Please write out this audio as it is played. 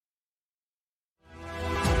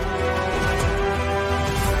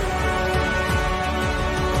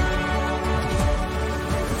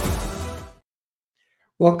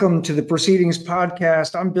Welcome to the Proceedings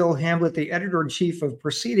Podcast. I'm Bill Hamblet, the Editor-in-Chief of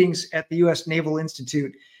Proceedings at the U.S. Naval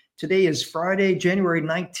Institute. Today is Friday, January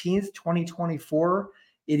 19th, 2024.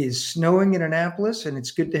 It is snowing in Annapolis, and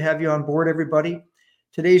it's good to have you on board, everybody.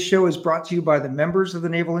 Today's show is brought to you by the members of the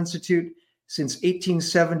Naval Institute. Since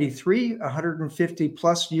 1873, 150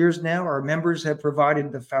 plus years now, our members have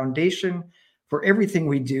provided the foundation for everything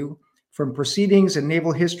we do, from proceedings and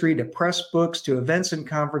naval history to press books to events and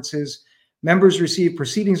conferences. Members receive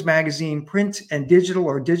Proceedings Magazine, print and digital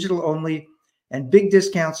or digital only, and big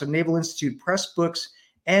discounts on Naval Institute press books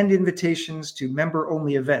and invitations to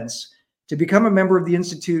member-only events. To become a member of the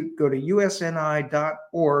Institute, go to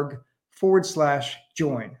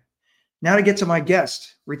usni.org/join. Now to get to my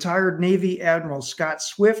guest. Retired Navy Admiral Scott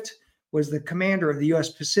Swift was the commander of the U.S.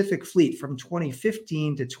 Pacific Fleet from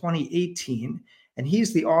 2015 to 2018, and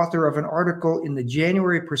he's the author of an article in the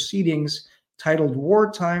January Proceedings titled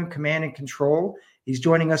Wartime Command and Control. He's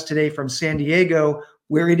joining us today from San Diego,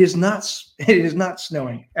 where it is not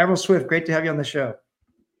snowing. Admiral Swift, great to have you on the show.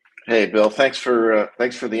 Hey, Bill. Thanks for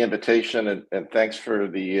the invitation, and thanks for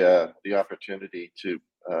the opportunity to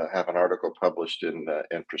have an article published in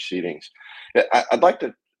Proceedings. I'd like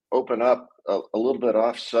to open up a little bit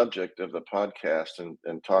off subject of the podcast and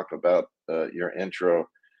talk about your intro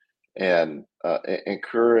and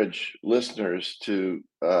encourage listeners to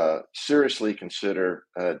seriously consider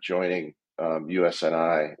joining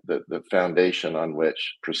USNI, the foundation on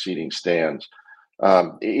which Proceedings stands,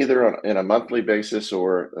 either in a monthly basis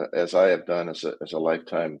or as I have done as a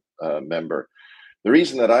lifetime member. The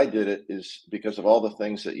reason that I did it is because of all the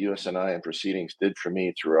things that USNI and Proceedings did for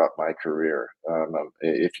me throughout my career.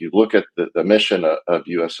 If you look at the mission of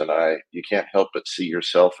USNI, you can't help but see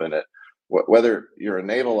yourself in it. Whether you're a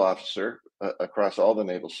naval officer across all the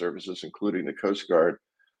naval services, including the Coast Guard,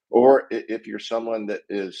 or if you're someone that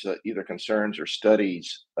is either concerns or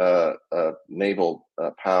studies naval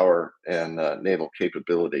power and naval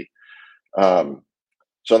capability. So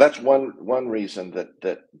that's one reason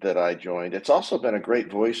that I joined. It's also been a great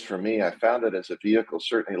voice for me. I found it as a vehicle.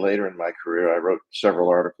 Certainly later in my career, I wrote several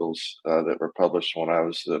articles that were published when I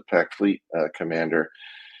was the PAC Fleet commander,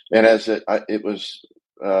 and as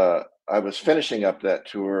I was finishing up that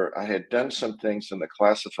tour, I had done some things in the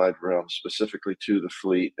classified realm specifically to the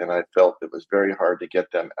fleet, and I felt it was very hard to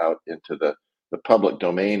get them out into the public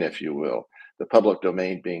domain, if you will, the public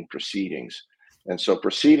domain being Proceedings. And so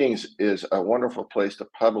Proceedings is a wonderful place to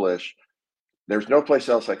publish. There's no place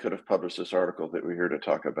else I could have published this article that we're here to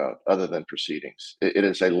talk about other than Proceedings. It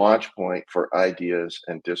is a launch point for ideas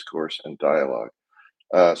and discourse and dialogue.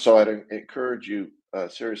 So I'd encourage you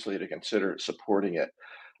seriously to consider supporting it.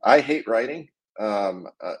 I hate writing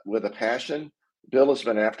with a passion. Bill has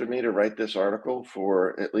been after me to write this article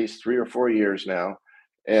for at least 3 or 4 years now.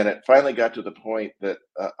 And it finally got to the point that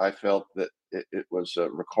I felt that it was a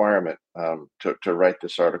requirement to write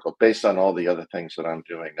this article based on all the other things that I'm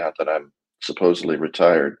doing now that I'm supposedly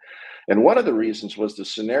retired. And one of the reasons was the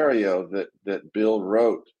scenario that Bill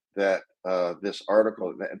wrote that this article,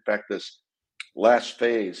 in fact, this last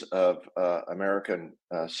phase of American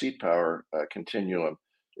sea power continuum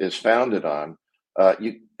is founded on.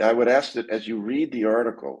 I would ask that as you read the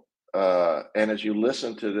article and as you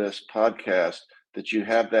listen to this podcast, that you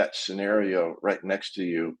have that scenario right next to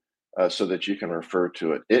you so that you can refer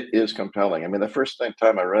to it. It is compelling. I mean, the first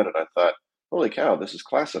time I read it, I thought, holy cow, this is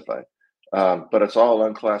classified. But it's all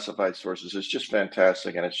unclassified sources. It's just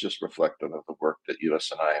fantastic, and it's just reflective of the work that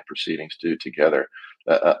USNI and Proceedings do together.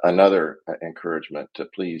 Another encouragement to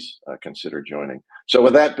please consider joining. So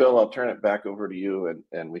with that, Bill, I'll turn it back over to you,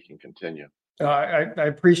 and we can continue. I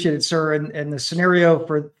appreciate it, sir. And the scenario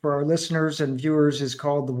for our listeners and viewers is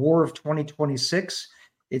called The War of 2026.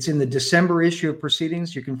 It's in the December issue of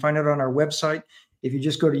Proceedings. You can find it on our website. If you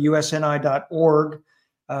just go to usni.org,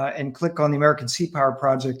 and click on the American Sea Power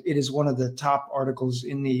Project, it is one of the top articles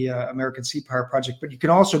in the American Sea Power Project. But you can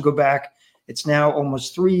also go back. It's now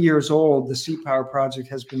almost 3 years old. The Sea Power Project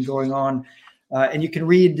has been going on. And you can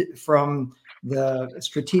read from the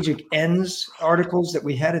strategic ends articles that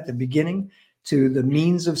we had at the beginning to the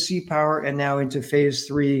means of sea power, and now into phase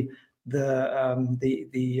 3,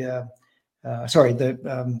 the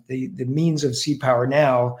means of sea power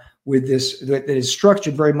now, with this that is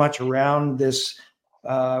structured very much around this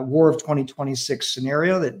War of 2026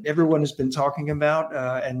 scenario that everyone has been talking about,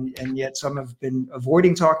 and yet some have been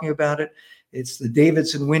avoiding talking about it. It's the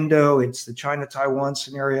Davidson window. It's the China-Taiwan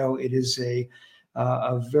scenario. It is a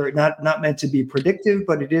very not meant to be predictive,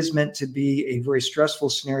 but it is meant to be a very stressful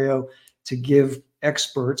scenario to give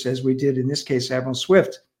experts, as we did in this case, Admiral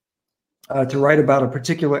Swift, to write about a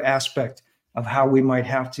particular aspect of how we might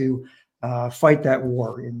have to fight that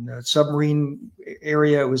war. In the submarine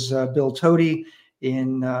area, it was Bill Tody.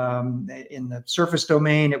 In the surface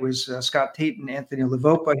domain, it was Scott Tate and Anthony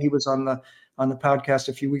Lavopa. He was on the podcast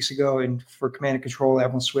a few weeks ago, and for Command and Control,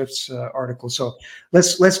 Admiral Swift's article. So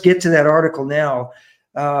let's get to that article now.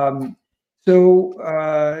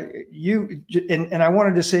 You and I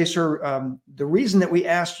wanted to say, sir, the reason that we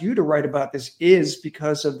asked you to write about this is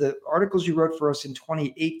because of the articles you wrote for us in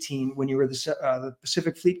 2018 when you were the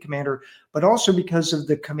Pacific Fleet Commander, but also because of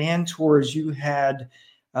the command tours you had.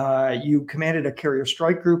 You commanded a carrier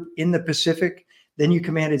strike group in the Pacific, then you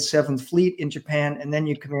commanded 7th Fleet in Japan, and then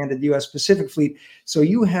you commanded the U.S. Pacific Fleet. So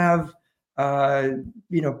you have,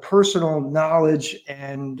 personal knowledge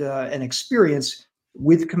and experience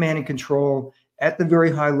with command and control at the very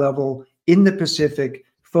high level in the Pacific,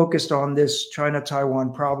 focused on this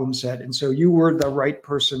China-Taiwan problem set. And so you were the right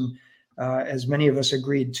person, as many of us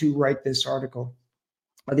agreed, to write this article.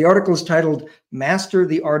 The article is titled "Master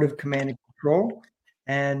the Art of Command and Control."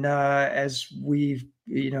 And as we've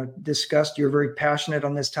discussed, you're very passionate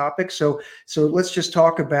on this topic. So let's just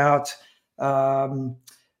talk about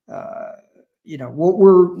what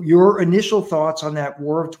were your initial thoughts on that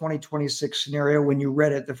War of 2026 scenario when you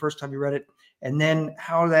read it the first time you read it, and then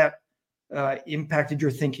how that impacted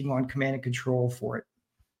your thinking on command and control for it.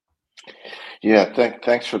 Yeah,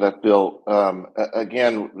 thanks for that, Bill.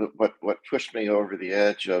 Again, what pushed me over the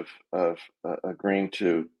edge of agreeing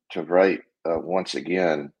to write once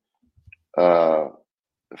again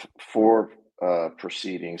for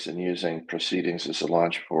proceedings and using proceedings as a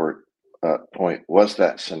launch point was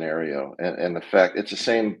that scenario, and the fact it's the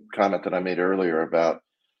same comment that I made earlier about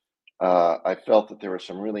I felt that there were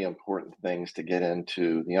some really important things to get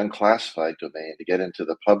into the unclassified domain, to get into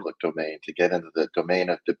the public domain, to get into the domain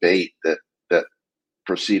of debate that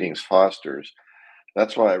proceedings fosters.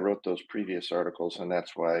 That's why I wrote those previous articles, and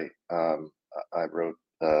that's why I wrote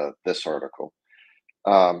this article.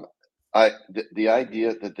 The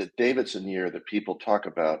idea that the Davidson year that people talk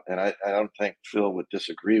about, and I don't think Phil would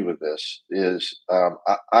disagree with this, is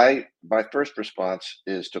my first response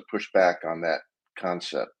is to push back on that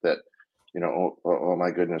concept that oh my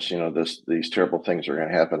goodness, these terrible things are going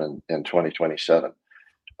to happen in 2027.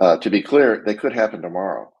 To be clear, they could happen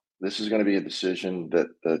tomorrow. This is going to be a decision that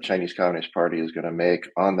the Chinese Communist Party is going to make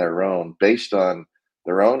on their own, based on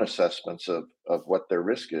their own assessments of what their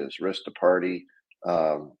risk is, risk to party,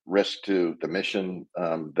 risk to the mission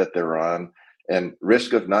that they're on, and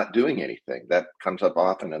risk of not doing anything. That comes up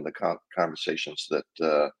often in the conversations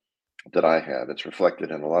that I have. It's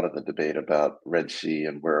reflected in a lot of the debate about Red Sea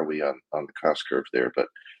and where are we on the cost curve there, but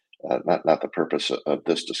not the purpose of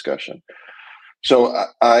this discussion. So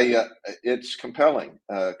it's compelling.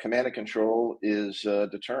 Command and control is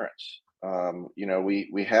deterrence.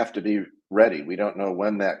 We have to be ready. We don't know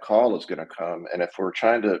when that call is going to come. And if we're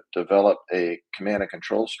trying to develop a command and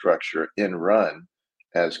control structure in run,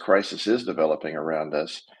 as crisis is developing around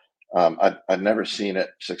us, I've never seen it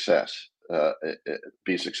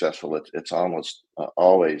be successful. It's almost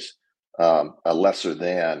always a lesser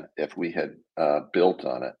than if we had built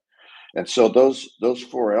on it. And so those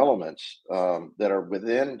four elements that are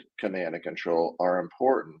within command and control are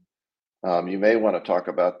important. You may want to talk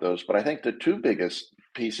about those, but I think the two biggest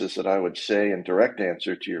pieces that I would say in direct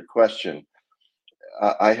answer to your question,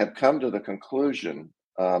 I have come to the conclusion,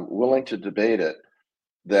 willing to debate it,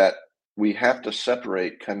 that we have to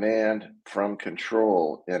separate command from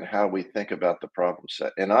control in how we think about the problem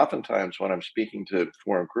set. And oftentimes when I'm speaking to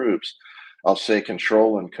foreign groups, I'll say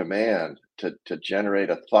control and command to generate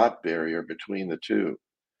a thought barrier between the two.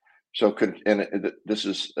 So, this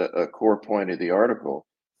is a core point of the article,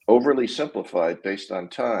 overly simplified based on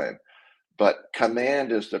time, but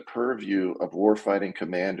command is the purview of warfighting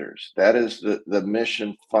commanders. That is the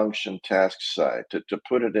mission, function, task side. To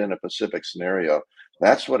put it in a Pacific scenario,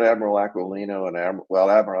 that's what Admiral Aquilino and Admiral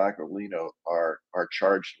Aquilino are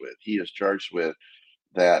charged with. He is charged with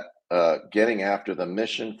that. Getting after the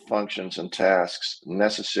mission, functions, and tasks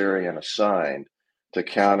necessary and assigned to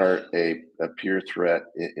counter a peer threat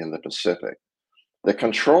in the Pacific. The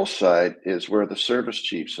control side is where the service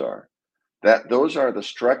chiefs are. Those are the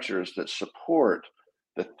structures that support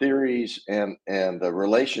the theories and the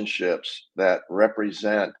relationships that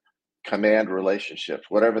represent command relationships,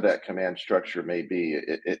 whatever that command structure may be.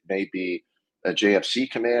 It may be a JFC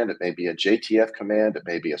command, it may be a JTF command, it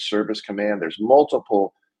may be a service command. There's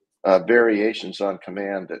multiple variations on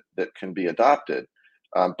command that can be adopted,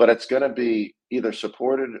 but it's going to be either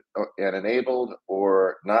supported and enabled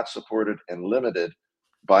or not supported and limited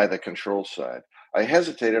by the control side. I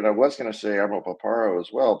hesitated. I was going to say Admiral Paparo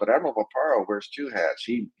as well, but Admiral Paparo wears two hats.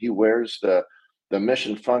 He wears the the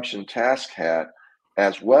mission function task hat,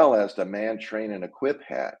 as well as the man, train, and equip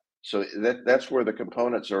hat. So that's where the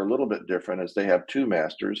components are a little bit different, as they have two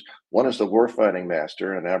masters. One is the warfighting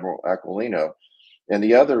master, and Admiral Aquilino, and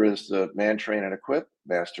the other is the man, train, and equip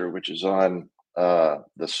master, which is on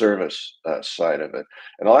the service side of it.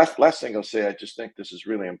 And the last thing I'll say, I just think this is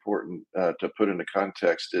really important to put into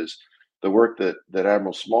context, is the work that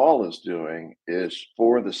Admiral Small is doing is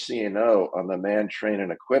for the CNO on the man, train,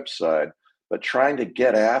 and equip side, but trying to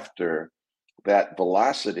get after that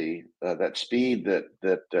velocity, that speed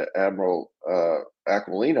that Admiral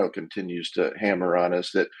Aquilino continues to hammer on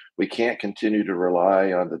us, that we can't continue to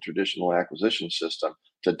rely on the traditional acquisition system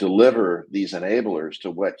to deliver these enablers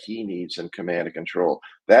to what he needs in command and control.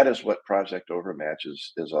 That is what Project Overmatch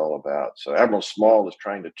is all about. So Admiral Small is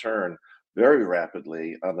trying to turn very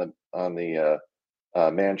rapidly on the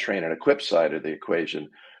man, train, and equip side of the equation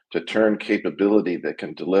to turn capability that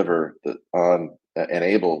can deliver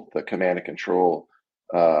enable the command and control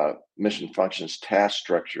mission functions task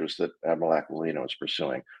structures that Admiral Aquilino is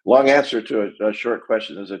pursuing. Long answer to a short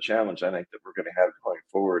question. Is a challenge I think that we're going to have going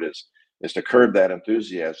forward is to curb that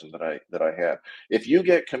enthusiasm that I have. If you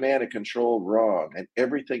get command and control wrong and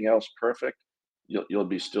everything else perfect,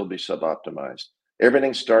 you'll still be suboptimized.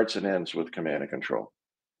 Everything starts and ends with command and control.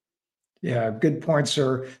 Yeah, good point,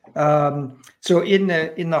 sir. So in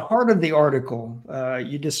the heart of the article,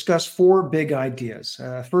 you discuss four big ideas.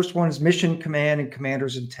 First one is mission, command, and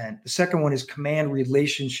commander's intent. The second one is command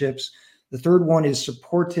relationships. The third one is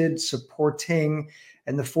supported, supporting,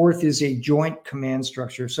 and the fourth is a joint command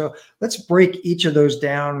structure. So let's break each of those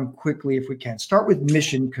down quickly if we can. Start with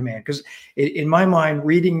mission command, because in my mind,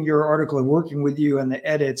 reading your article and working with you on the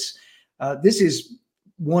edits, this is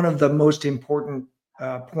one of the most important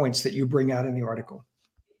points that you bring out in the article.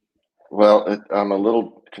 Well, I'm a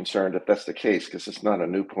little concerned if that's the case, because it's not a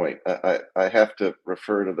new point. I have to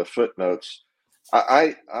refer to the footnotes.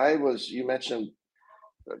 You mentioned,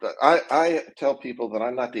 I tell people that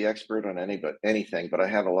I'm not the expert on anything, but I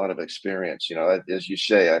have a lot of experience. You know, as you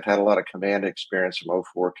say, I've had a lot of command experience from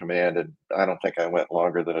 04 Command, and I don't think I went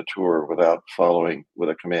longer than a tour without following with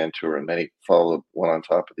a command tour, and many followed one on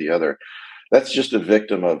top of the other. That's just a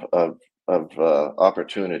victim of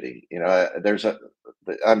opportunity. You know,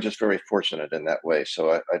 I'm just very fortunate in that way.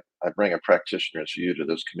 So I bring a practitioner's view to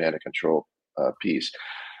this command and control piece.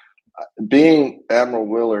 Being Admiral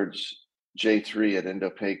Willard's J3 at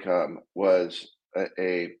INDOPACOM was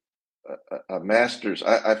a master's.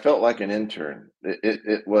 I felt like an intern.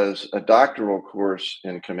 It was a doctoral course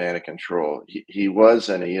in command and control. He was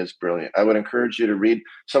and he is brilliant. I would encourage you to read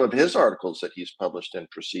some of his articles that he's published in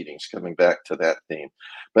Proceedings, coming back to that theme.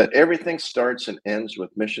 But everything starts and ends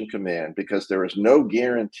with mission command, because there is no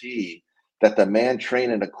guarantee that the man,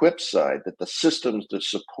 train, and equip side, that the systems that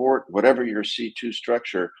support whatever your C2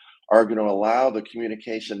 structure are going to allow the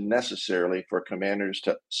communication necessarily for commanders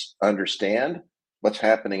to understand what's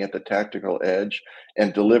happening at the tactical edge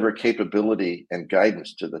and deliver capability and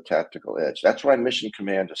guidance to the tactical edge. That's why mission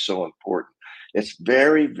command is so important. It's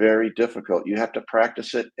very, very difficult. You have to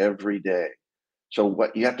practice it every day. So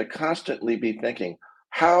what you have to constantly be thinking,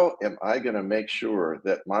 how am I going to make sure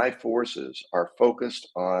that my forces are focused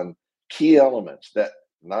on key elements that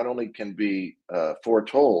not only can be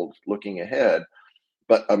foretold looking ahead,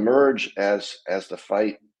 but emerge as the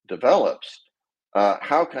fight develops?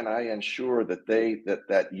 How can I ensure that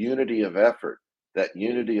that unity of effort, that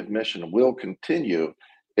unity of mission will continue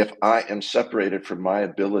if I am separated from my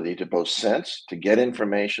ability to both sense, to get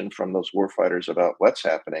information from those warfighters about what's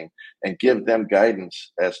happening, and give them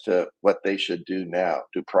guidance as to what they should do now?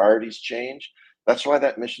 Do priorities change? That's why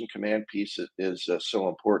that mission command piece is so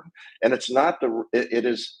important. And it's not it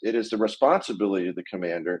is the responsibility of the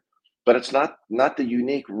commander, but it's not the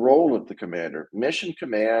unique role of the commander. Mission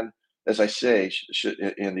command, as I say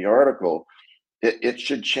in the article, it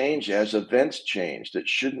should change as events changed. It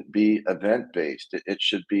shouldn't be event based. It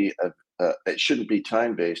shouldn't be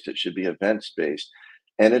time based. It should be events based.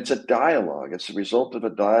 And it's a dialogue. It's the result of a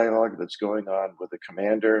dialogue that's going on with the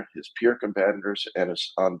commander, his peer commanders, and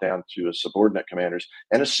on down to his subordinate commanders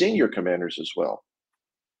and his senior commanders as well.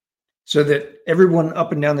 So that everyone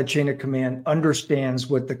up and down the chain of command understands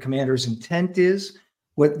what the commander's intent is,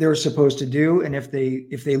 what they're supposed to do, and if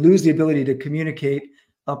they lose the ability to communicate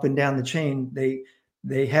up and down the chain,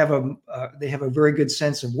 they have a very good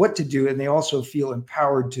sense of what to do, and they also feel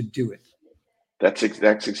empowered to do it. That's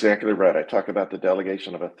exactly right. I talk about the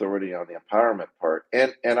delegation of authority on the empowerment part,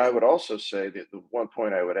 and I would also say that the one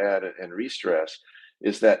point I would add and re-stress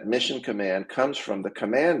is that mission command comes from the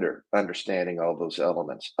commander understanding all those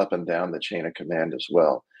elements up and down the chain of command as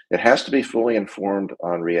well. It has to be fully informed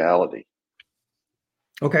on reality.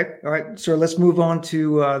 Okay. All right. So let's move on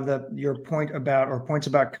to your point about, or points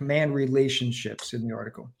about command relationships in the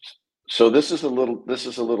article. So this is a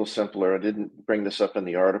little simpler. I didn't bring this up in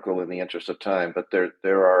the article in the interest of time, but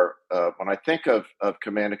there are when I think of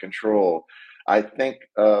command and control, I think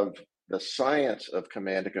of the science of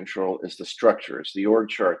command and control is the structure. It's the org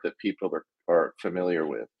chart that people are familiar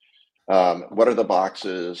with. What are the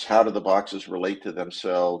boxes? How do the boxes relate to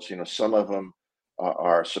themselves? Some of them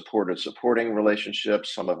are supported supporting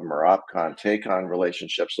relationships. Some of them are opcon take on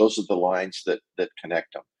relationships. Those are the lines that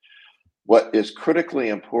connect them. What is critically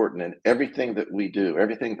important in everything that we do,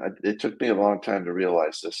 everything, it took me a long time to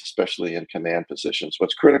realize this, especially in command positions.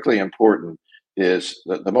 What's critically important is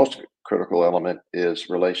the most critical element is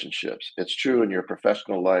relationships. It's true in your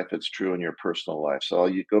professional life, it's true in your personal life. So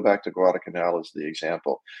you go back to Guadalcanal as the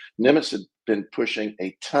example. Nimitz had been pushing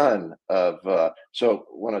a ton of, so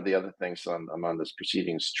one of the other things I'm on this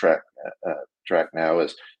proceedings track now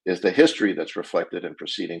is the history that's reflected in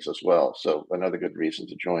proceedings as well. So another good reason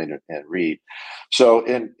to join and read. So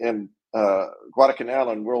in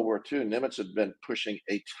Guadalcanal in World War II, Nimitz had been pushing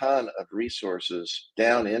a ton of resources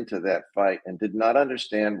down into that fight and did not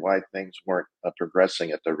understand why things weren't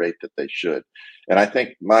progressing at the rate that they should. And I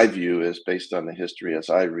think my view is, based on the history as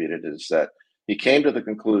I read it, is that he came to the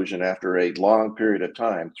conclusion after a long period of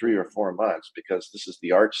time, 3 or 4 months, because this is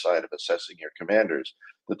the art side of assessing your commanders,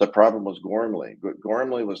 that the problem was Gormley.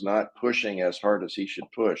 Gormley was not pushing as hard as he should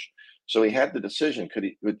push. So he had the decision: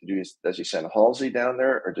 does he send Halsey down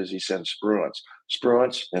there, or does he send Spruance?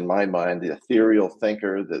 Spruance, in my mind, the ethereal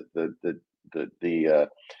thinker, the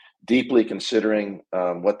deeply considering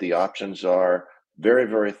what the options are, very,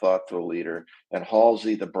 very thoughtful leader, and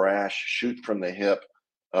Halsey, the brash, shoot from the hip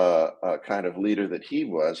kind of leader that he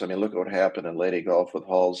was. I mean, look at what happened in Lady Gulf with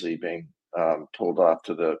Halsey being told off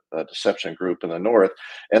to the deception group in the north,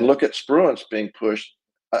 and look at Spruance being pushed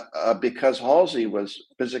because Halsey was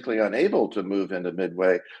physically unable to move into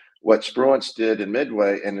Midway. What Spruance did in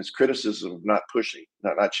Midway, and his criticism of not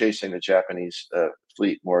chasing the Japanese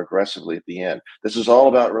fleet more aggressively at the end. This is all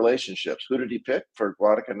about relationships. Who did he pick for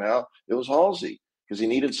Guadalcanal? It was Halsey, because he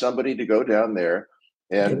needed somebody to go down there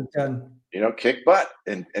Get and it done. kick butt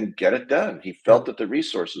and get it done. He Yep. felt that the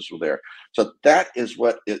resources were there. So that is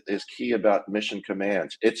what is key about mission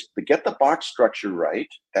commands. It's to get the box structure right.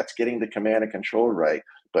 That's getting the command and control right.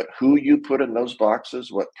 But who you put in those boxes,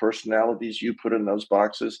 what personalities you put in those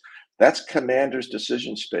boxes, that's commanders'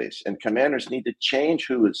 decision space. And commanders need to change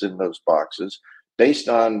who is in those boxes based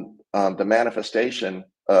on the manifestation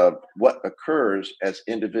of what occurs as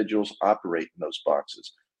individuals operate in those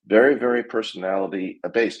boxes. Very, very personality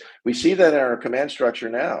based. We see that in our command structure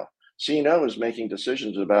now. CNO is making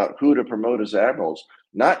decisions about who to promote as admirals,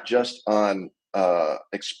 not just on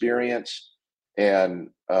experience and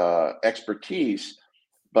expertise,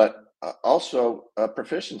 but also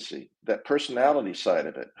proficiency, that personality side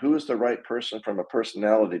of it. Who is the right person from a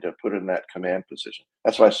personality to put in that command position?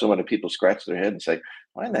 That's why so many people scratch their head and say,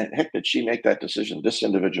 why in the heck did she make that decision? This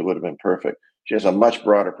individual would have been perfect. She has a much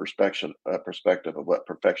broader perspective of what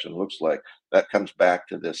perfection looks like. That comes back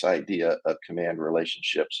to this idea of command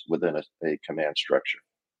relationships within a command structure.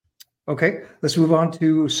 Okay. Let's move on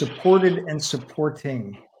to supported and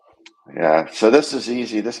supporting. Yeah, so this is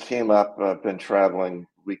easy. This came up. I've been traveling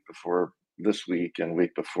week before this week and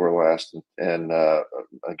week before last, and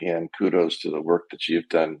again, kudos to the work that you've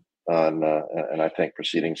done on. And I think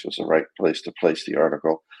Proceedings was the right place to place the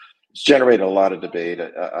article. It's generated a lot of debate.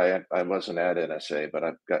 I wasn't at NSA, but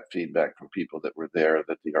I've got feedback from people that were there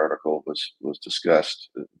that the article was discussed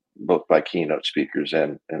both by keynote speakers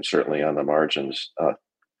and certainly on the margins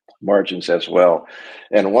as well.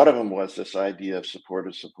 And one of them was this idea of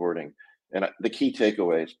supported supporting. And the key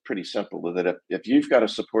takeaway is pretty simple: that if you've got a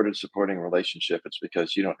supported supporting relationship, it's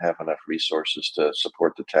because you don't have enough resources to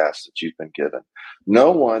support the tasks that you've been given.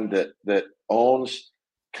 No one that owns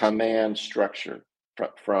command structure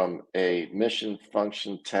from a mission,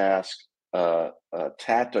 function, task,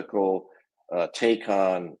 tactical, take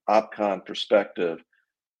on, opcon perspective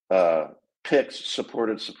uh, picks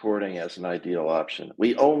supported supporting as an ideal option.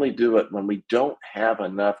 We only do it when we don't have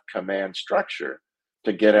enough command structure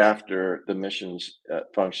to get after the missions,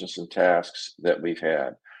 functions, and tasks that we've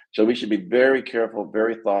had. So we should be very careful,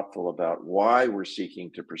 very thoughtful about why we're seeking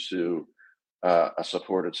to pursue a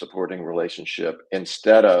supported supporting relationship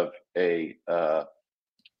instead of a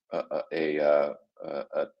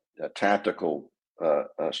tactical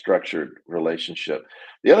structured relationship.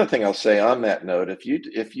 The other thing I'll say on that note: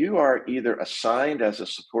 if you are either assigned as a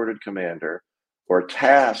supported commander or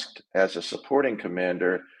tasked as a supporting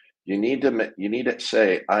commander, You need to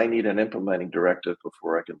say, I need an implementing directive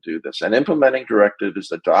before I can do this. An implementing directive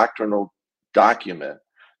is a doctrinal document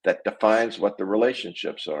that defines what the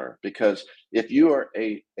relationships are. Because if you are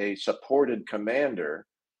a supported commander,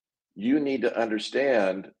 you need to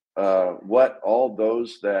understand what all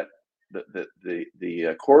those that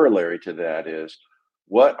the corollary to that is.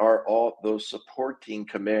 What are all those supporting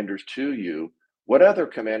commanders to you? What other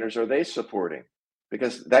commanders are they supporting?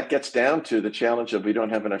 Because that gets down to the challenge of we don't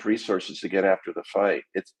have enough resources to get after the fight.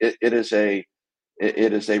 It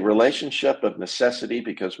is a relationship of necessity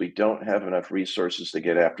because we don't have enough resources to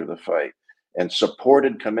get after the fight. And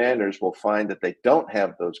supported commanders will find that they don't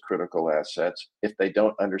have those critical assets if they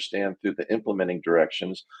don't understand through the implementing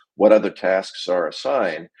directions what other tasks are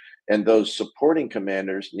assigned. And those supporting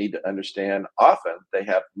commanders need to understand often they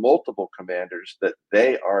have multiple commanders that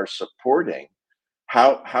they are supporting.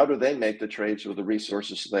 How do they make the trades with the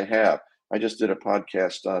resources they have? I just did a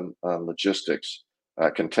podcast on logistics,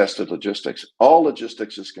 contested logistics. All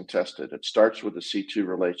logistics is contested. It starts with the C2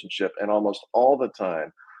 relationship, and almost all the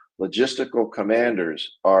time, logistical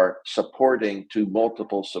commanders are supporting to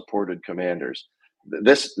multiple supported commanders.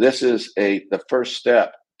 This is the first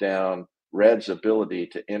step down Red's ability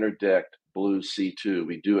to interdict Blue's C2.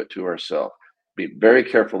 We do it to ourselves. Be very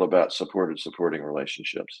careful about supporting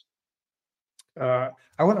relationships. I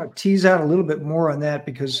want to tease out a little bit more on that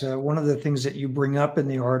because one of the things that you bring up in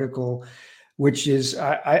the article, which is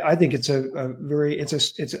I think it's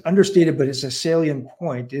it's understated, but it's a salient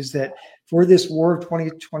point, is that for this War of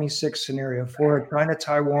 2026 scenario, for a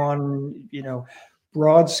China-Taiwan,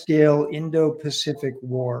 broad scale Indo-Pacific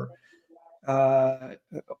war,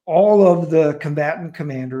 all of the combatant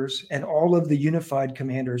commanders and all of the unified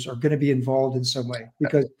commanders are going to be involved in some way,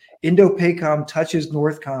 because Indo-PACOM touches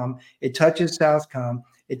NORTHCOM, it touches SOUTHCOM,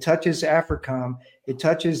 it touches AFRICOM, it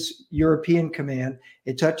touches European Command,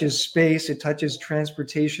 it touches space, it touches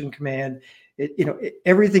Transportation Command.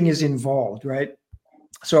 Everything is involved, right?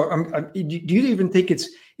 So, do you even think is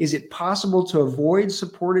it possible to avoid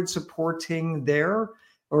supporting there,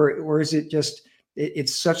 or is it just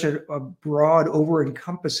it's such a broad,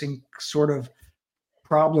 over-encompassing sort of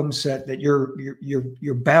problem set that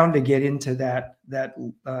you're bound to get into that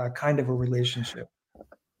kind of a relationship?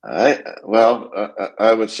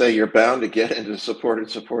 I would say you're bound to get into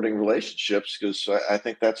supporting relationships, because I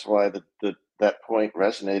think that's why that point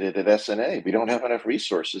resonated at SNA. We don't have enough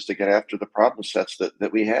resources to get after the problem sets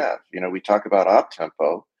that we have. We talk about op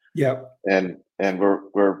tempo, yeah, and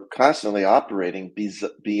we're constantly operating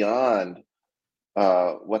beyond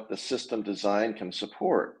what the system design can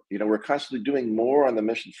support. We're constantly doing more on the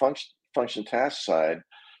mission function task side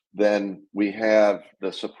than we have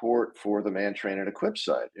the support for the man, train, and equip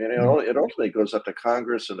side. And it ultimately goes up to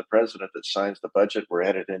Congress and the president that signs the budget. We're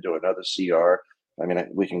headed into another CR. I mean,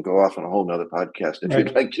 we can go off on a whole nother podcast if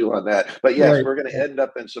you'd like to on that. But yes, we're going to end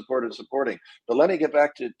up in supporting. But let me get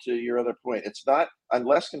back to your other point. I'm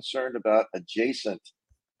less concerned about adjacent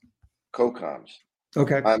COCOMs.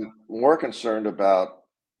 Okay. I'm more concerned about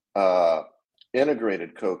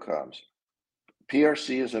integrated COCOMs.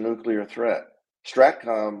 PRC is a nuclear threat.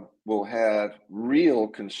 STRATCOM will have real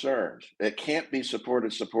concerns. It can't be supporting.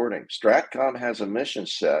 STRATCOM has a mission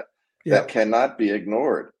set that cannot be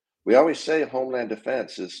ignored. We always say Homeland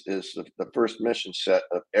Defense is the first mission set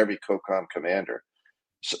of every COCOM commander.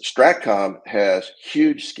 STRATCOM has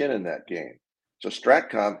huge skin in that game. So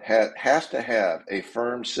STRATCOM has to have a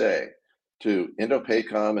firm say to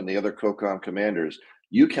Indo-PACOM and the other COCOM commanders.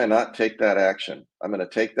 You cannot take that action. I'm going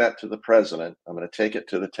to take that to the president. I'm going to take it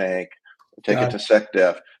to the tank, take it to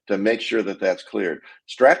SecDef to make sure that that's cleared.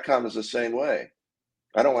 STRATCOM is the same way.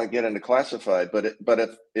 I don't want to get into classified, but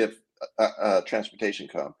if Transportation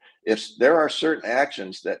Com, if there are certain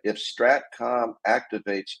actions that if STRATCOM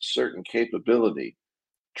activates certain capability,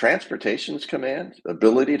 Transportation's command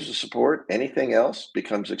ability to support anything else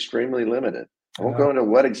becomes extremely limited. I won't go into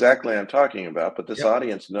what exactly I'm talking about, but this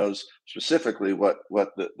audience knows specifically what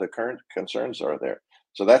the current concerns are there.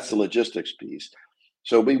 So that's the logistics piece.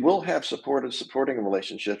 So we will have supporting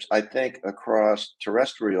relationships, I think, across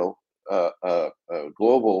terrestrial,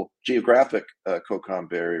 global, geographic COCOM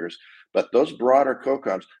barriers. But those broader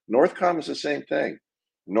COCOMs, NORTHCOM is the same thing.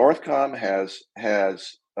 NORTHCOM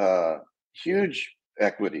has huge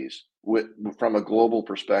equities from a global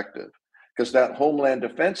perspective, because that Homeland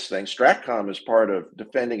Defense thing, STRATCOM is part of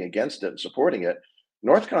defending against it and supporting it.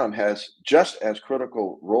 NORTHCOM has just as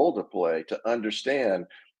critical role to play to understand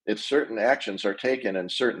if certain actions are taken in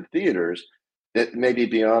certain theaters, it may be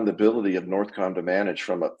beyond the ability of NORTHCOM to manage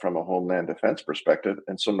from a Homeland Defense perspective.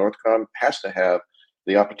 And so NORTHCOM has to have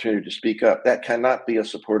the opportunity to speak up. That cannot be a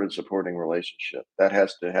supporting relationship. That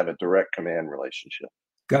has to have a direct command relationship.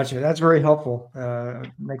 Gotcha. That's very helpful.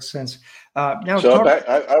 Makes sense. Now, So talk.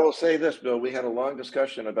 I will say this, Bill. We had a long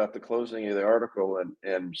discussion about the closing of the article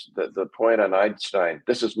and the point on Einstein.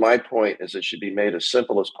 This is my point: is it should be made as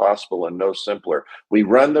simple as possible and no simpler. We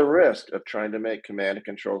run the risk of trying to make command and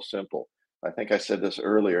control simple. I think I said this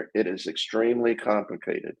earlier. It is extremely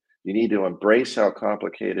complicated. You need to embrace how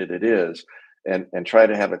complicated it is, and try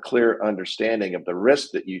to have a clear understanding of the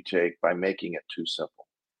risk that you take by making it too simple.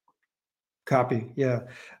 Copy. Yeah.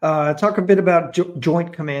 Talk a bit about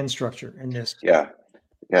joint command structure in this. Yeah.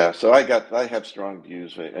 Yeah, so I have strong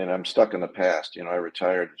views, and I'm stuck in the past. I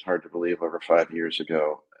retired. It's hard to believe, over 5 years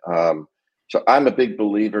ago. So I'm a big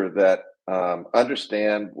believer that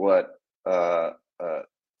understand what the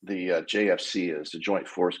JFC is, the Joint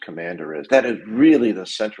Force Commander is. That is really the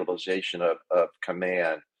centralization of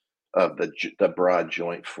command of the broad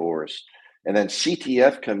Joint Force. And then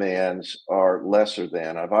CTF commands are lesser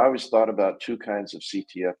than. I've always thought about two kinds of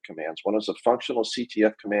CTF commands. One is a functional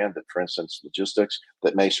CTF command that, for instance, logistics,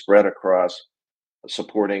 that may spread across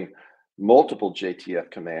supporting multiple JTF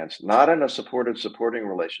commands, not in a supporting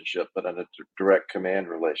relationship, but in a direct command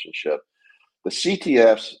relationship. The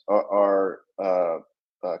CTFs are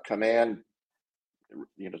command,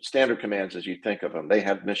 standard commands as you think of them. They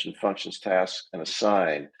have mission, functions, tasks, and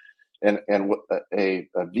assign. And a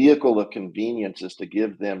vehicle of convenience is to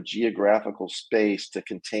give them geographical space to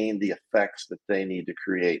contain the effects that they need to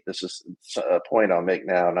create. This is a point I'll make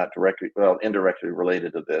now, not directly, well, indirectly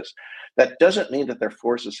related to this. That doesn't mean that their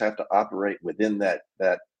forces have to operate within that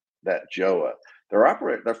JOA.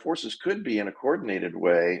 Their forces could be in a coordinated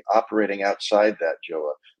way operating outside that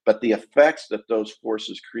JOA, but the effects that those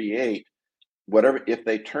forces create, if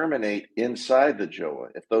they terminate inside the JOA,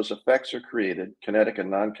 if those effects are created, kinetic and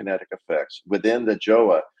non-kinetic effects, within the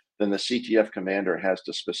JOA, then the CTF commander has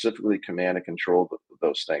to specifically command and control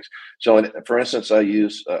those things. So, for instance, I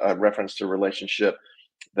use a reference to relationship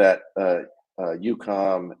that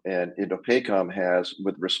EUCOM and INDOPACOM has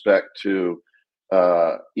with respect to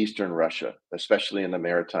Eastern Russia, especially in the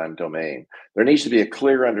maritime domain. There needs to be a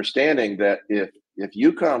clear understanding that if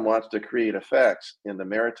EUCOM wants to create effects in the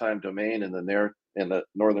maritime domain in the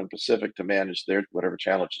Northern Pacific to manage whatever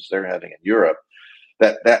challenges they're having in Europe,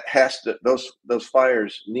 that has to, those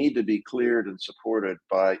fires need to be cleared and supported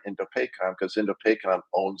by INDOPACOM, because INDOPACOM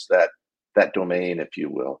owns that domain, if you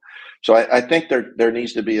will. So I think there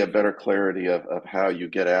needs to be a better clarity of how you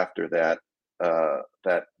get after that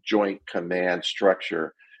joint command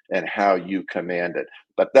structure and how you command it.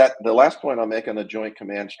 But the last point I'll make on the joint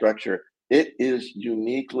command structure, it is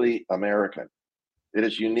uniquely American. It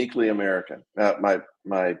is uniquely American.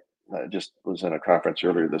 I just was in a conference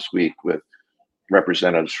earlier this week with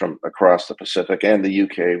representatives from across the Pacific, and the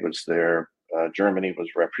UK was there. Germany was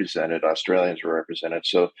represented. Australians were represented.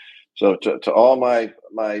 So to all my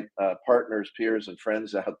partners, peers, and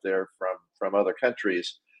friends out there from other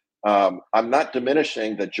countries, I'm not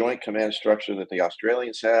diminishing the joint command structure that the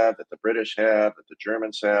Australians have, that the British have, that the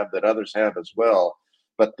Germans have, that others have as well.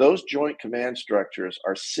 But those joint command structures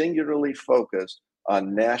are singularly focused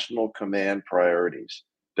on national command priorities.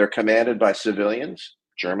 They're commanded by civilians,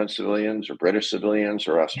 German civilians or British civilians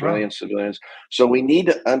or Australian civilians. So we need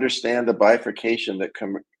to understand the bifurcation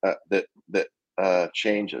that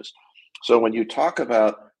changes. So when you talk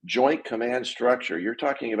about joint command structure, you're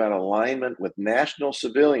talking about alignment with national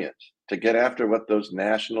civilians to get after what those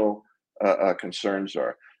national concerns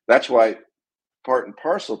are. That's why, part and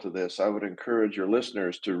parcel to this, I would encourage your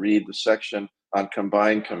listeners to read the section on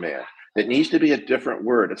combined command. It needs to be a different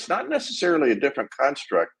word. It's not necessarily a different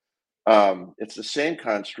construct. It's the same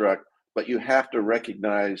construct, but you have to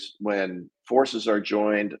recognize when forces are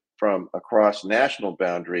joined from across national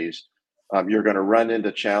boundaries, you're going to run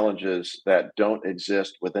into challenges that don't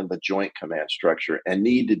exist within the joint command structure and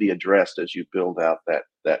need to be addressed as you build out that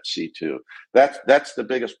C2. That's the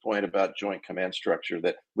biggest point about joint command structure,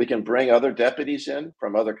 that we can bring other deputies in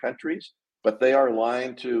from other countries, but they are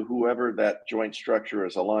aligned to whoever that joint structure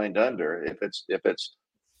is aligned under. If it's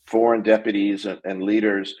foreign deputies and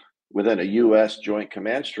leaders within a U.S. joint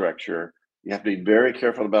command structure, you have to be very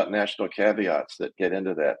careful about national caveats that get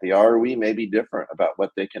into that. The ROE may be different about what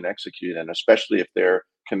they can execute, and especially if they're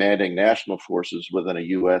commanding national forces within a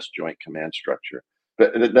U.S. joint command structure.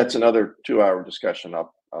 But that's another 2-hour discussion.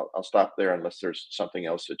 I'll stop there unless there's something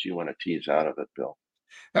else that you want to tease out of it, Bill.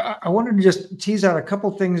 I wanted to just tease out a couple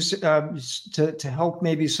things to help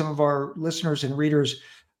maybe some of our listeners and readers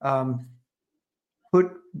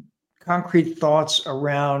put concrete thoughts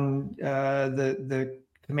around the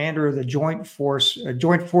commander of the Joint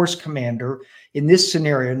Force Commander in this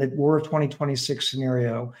scenario, in the War of 2026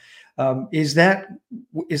 scenario. Is that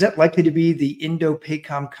likely to be the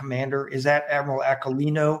Indo-PACOM commander? Is that Admiral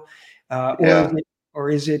Aquilino, or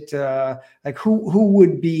is it like who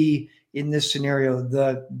would be in this scenario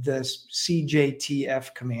the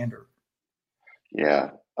CJTF commander?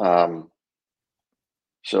 Yeah.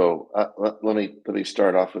 So let me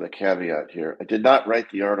start off with a caveat here. I did not write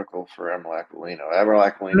the article for Admiral Aquilino. Admiral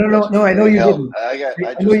Aquilino. No. I know you didn't. I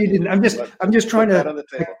know you didn't. I'm just trying to put that on the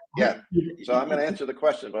table. Yeah. So I'm going to answer the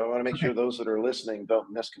question, but I want to make sure those that are listening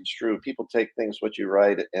don't misconstrue. People take things what you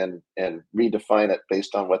write and redefine it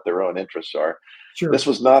based on what their own interests are. Sure. This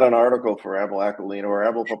was not an article for Admiral Aquilino or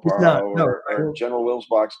Admiral Paparo or General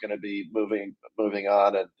Wilsbach's going to be moving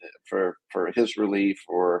on and for his relief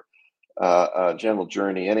or General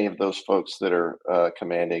Journey, any of those folks that are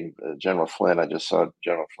commanding General Flynn. I just saw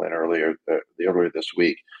General Flynn earlier this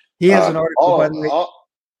week. He has an article, by the way.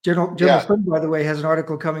 General Flynn, by the way, has an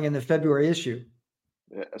article coming in the February issue.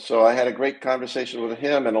 So I had a great conversation with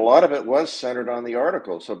him, and a lot of it was centered on the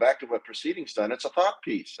article. So back to what Proceedings done, it's a thought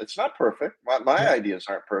piece. It's not perfect. My ideas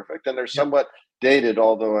aren't perfect, and they're somewhat dated,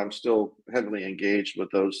 although I'm still heavily engaged with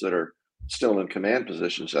those that are still in command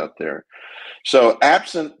positions out there. So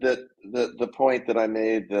absent the point that I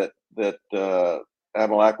made that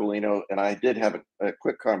Admiral Aquilino and I did have a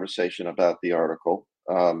quick conversation about the article,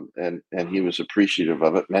 and he was appreciative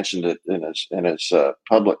of it, mentioned it in his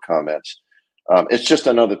public comments. It's just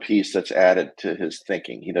another piece that's added to his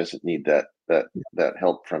thinking. He doesn't need that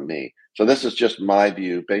help from me. So this is just my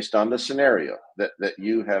view based on the scenario that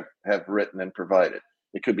you have written and provided.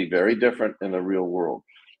 It could be very different in the real world.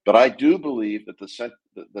 But I do believe that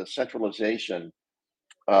the centralization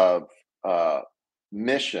of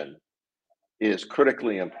mission is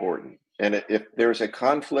critically important. And if there's a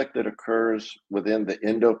conflict that occurs within the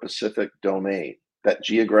Indo-Pacific domain, that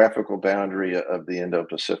geographical boundary of the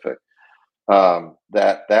Indo-Pacific,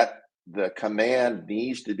 that the command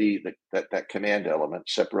needs to be that command element,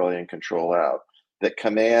 separate and control out. That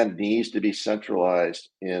command needs to be centralized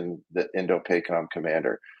in the Indo-PACOM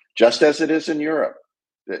commander, just as it is in Europe.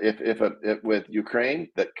 If with Ukraine,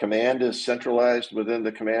 that command is centralized within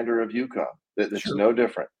the commander of EUCOM. It's no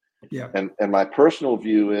different. Yeah. And my personal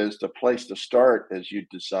view is the place to start as you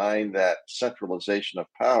design that centralization of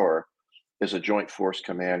power is a joint force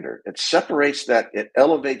commander. It separates that, it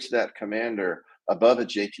elevates that commander above a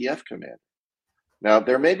JTF commander. Now,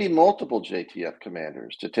 there may be multiple JTF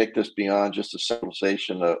commanders to take this beyond just the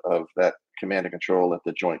centralization of that command and control at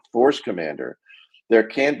the joint force commander. There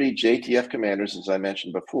can be JTF commanders, as I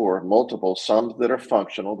mentioned before, multiple, some that are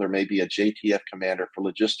functional. There may be a JTF commander for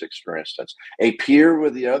logistics, for instance, a peer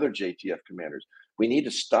with the other JTF commanders. We need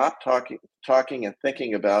to stop talking and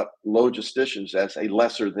thinking about logisticians as a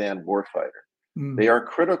lesser than warfighter. They are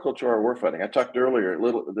critical to our warfighting. I talked earlier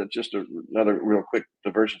another real quick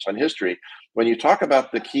divergence on history. When you talk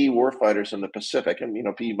about the key warfighters in the Pacific, and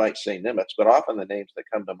you might say Nimitz, but often the names that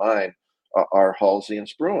come to mind are Halsey and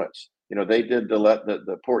Spruance. They did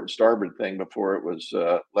the port and starboard thing before it was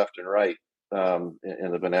left and right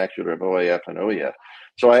in the vernacular of OAF and OEF.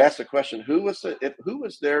 So I asked the question: who was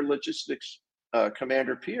their logistics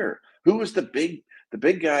commander peer? Who was the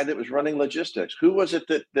big guy that was running logistics? Who was it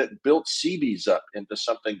that built Seabees up into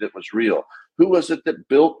something that was real? Who was it that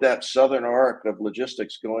built that southern arc of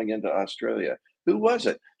logistics going into Australia? Who was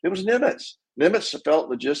it? It was Nimitz. Nimitz felt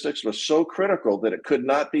logistics was so critical that it could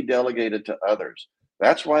not be delegated to others.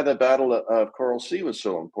 That's why the Battle of Coral Sea was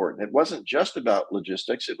so important. It wasn't just about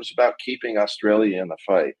logistics. It was about keeping Australia in the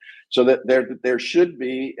fight. So that there should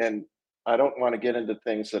be, and I don't want to get into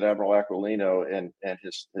things that Admiral Aquilino and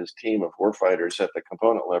his team of warfighters at the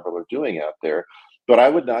component level are doing out there, but I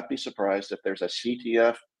would not be surprised if there's a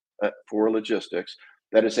CTF for logistics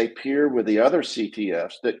that is a peer with the other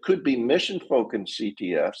CTFs that could be mission-focused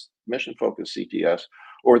CTFs,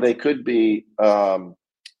 or they could be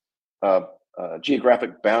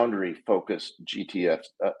geographic boundary focused CTFs.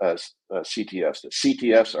 The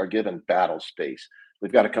CTFs are given battle space.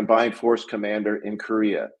 We've got a combined force commander in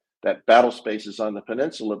Korea. That battle space is on the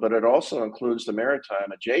peninsula, but it also includes the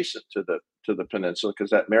maritime adjacent to the peninsula,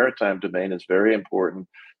 because that maritime domain is very important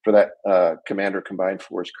for that commander combined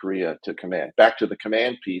force Korea to command. Back to the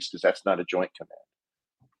command piece, because that's not a joint command.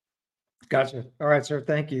 Gotcha. All right, sir.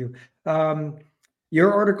 Thank you.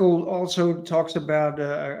 Your article also talks about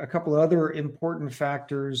a couple of other important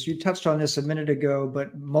factors. You touched on this a minute ago,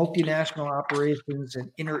 but multinational operations and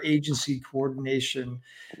interagency coordination.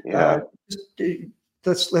 Yeah.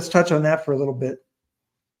 Let's touch on that for a little bit.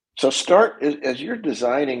 So start as you're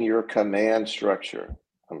designing your command structure,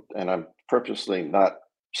 and I'm purposely not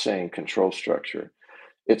saying control structure.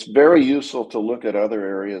 It's very useful to look at other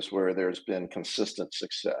areas where there's been consistent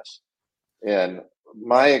success. And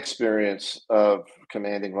my experience of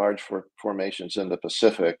commanding large formations in the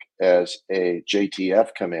Pacific as a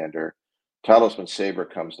JTF commander, Talisman Sabre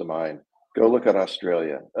comes to mind. Go look at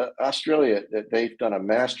Australia. Australia, they've done a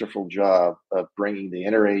masterful job of bringing the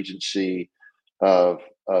interagency, of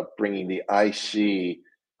bringing the IC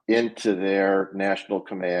into their national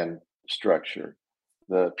command structure,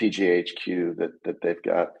 the PGHQ that they've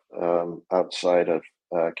got outside of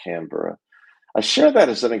Canberra. I share that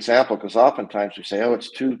as an example because oftentimes we say, "Oh, it's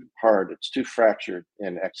too hard, it's too fractured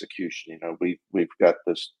in execution." We've got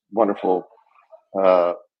this wonderful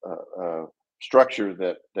uh, structure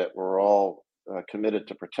that we're all committed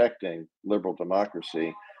to protecting liberal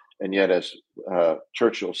democracy, and yet, as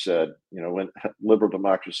Churchill said, when liberal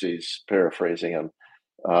democracies, paraphrasing him,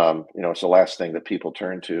 it's the last thing that people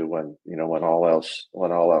turn to when all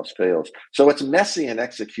else fails. So it's messy in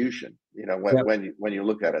execution. Yeah. When you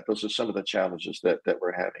look at it, those are some of the challenges that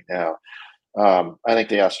we're having now. I think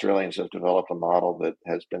the Australians have developed a model that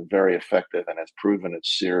has been very effective and has proven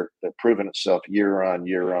itself year on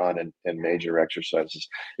in major exercises.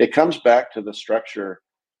 It comes back to the structure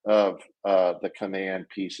of the command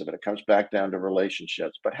piece of it. It comes back down to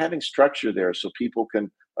relationships, but having structure there so people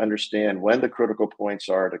can understand when the critical points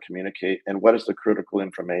are to communicate and what is the critical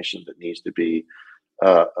information that needs to be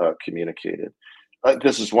communicated.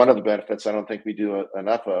 This is one of the benefits I don't think we do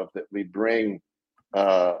enough of, that we bring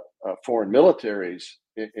foreign militaries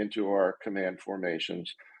into our command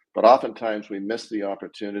formations, but oftentimes we miss the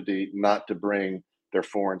opportunity not to bring their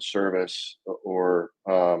foreign service or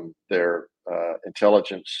their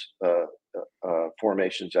intelligence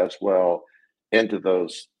formations as well into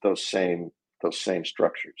those same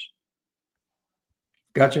structures.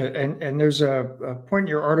 Gotcha. And there's a point in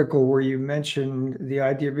your article where you mention the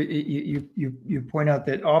idea. You point out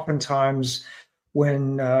that oftentimes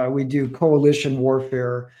when we do coalition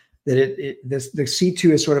warfare, that the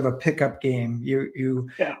C2 is sort of a pickup game. You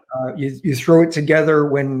throw it together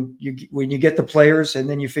when you get the players, and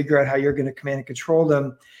then you figure out how you're going to command and control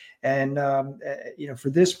them. And for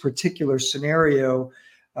this particular scenario,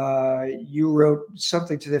 you wrote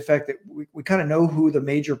something to the effect that we kind of know who the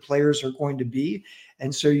major players are going to be.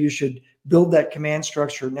 And so you should build that command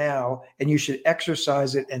structure now, and you should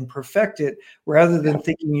exercise it and perfect it rather than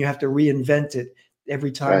thinking you have to reinvent it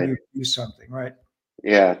every time you do something, right?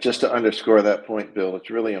 Yeah, just to underscore that point, Bill, it's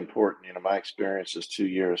really important. My experience is 2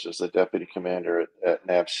 years as the deputy commander at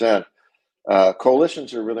NAVCENT.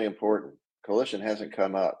 Coalitions are really important. Coalition hasn't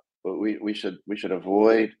come up, but we should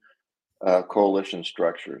avoid coalition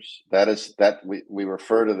structures. We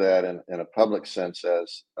refer to that in a public sense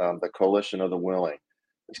as the coalition of the willing.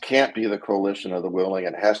 This can't be the coalition of the willing.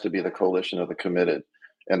 It has to be the coalition of the committed.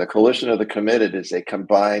 And the coalition of the committed is a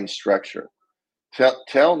combined structure.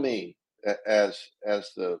 Tell me, as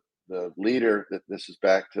the leader, that this is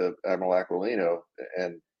back to Admiral Aquilino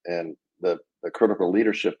and the critical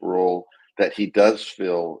leadership role that he does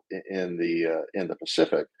fill in the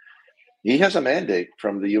Pacific. He has a mandate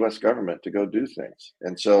from the U.S. government to go do things.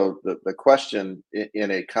 And so the question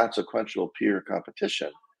in a consequential peer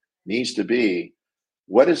competition needs to be,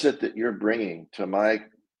 what is it that you're bringing to my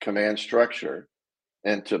command structure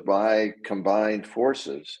and to my combined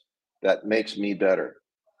forces that makes me better?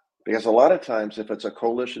 Because a lot of times, if it's a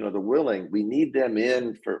coalition of the willing, we need them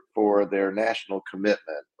in for their national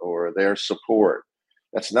commitment or their support.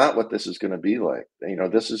 That's not what this is going to be like.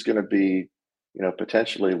 This is going to be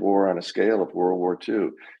potentially war on a scale of World War II.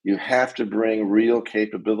 You have to bring real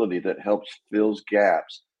capability that helps fills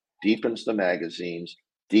gaps, deepens the magazines,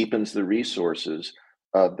 deepens the resources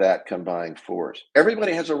of that combined force.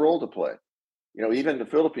 Everybody has a role to play. Even the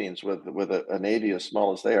Philippines with a navy as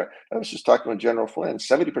small as they are. I was just talking with General Flynn.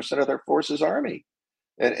 70% of their force is Army,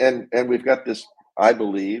 and we've got this. I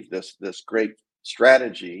believe this great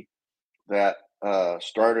strategy that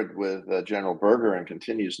started with General Berger and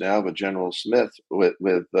continues now with General Smith with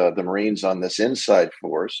the Marines on this inside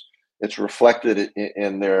force. It's reflected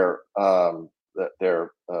in their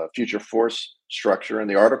future force structure and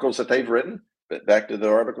the articles that they've written. But back to the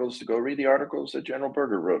articles, to go read the articles that General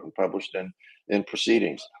Berger wrote and published in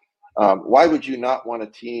Proceedings. Why would you not want a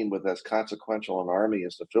team with as consequential an army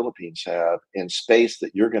as the Philippines have in space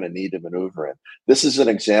that you're going to need to maneuver in? This is an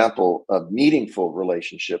example of meaningful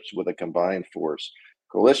relationships with a combined force.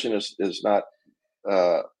 Coalition is not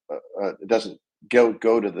it doesn't go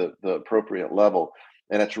to the appropriate level,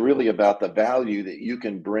 and it's really about the value that you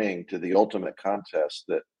can bring to the ultimate contest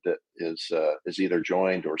that is either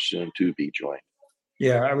joined or soon to be joined.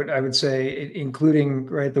 Yeah, I would say including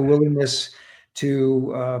the willingness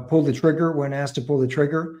to pull the trigger when asked to pull the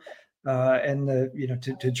trigger, and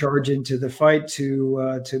to charge into the fight,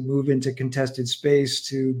 to move into contested space,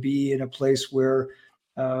 to be in a place where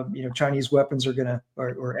Chinese weapons are gonna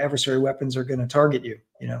or adversary weapons are gonna target you.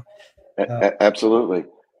 Absolutely.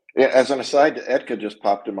 Yeah, as an aside, Edka just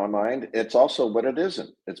popped in my mind. It's also what it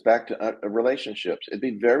isn't. It's back to relationships. It'd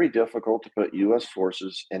be very difficult to put U.S.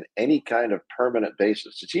 forces in any kind of permanent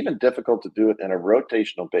basis. It's even difficult to do it in a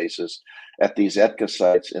rotational basis at these ETCA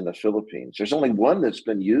sites in the Philippines. There's only one that's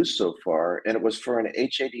been used so far, and it was for an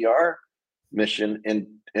HADR mission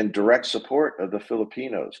in direct support of the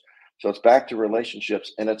Filipinos. So it's back to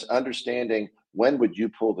relationships, and it's understanding when would you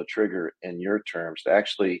pull the trigger in your terms to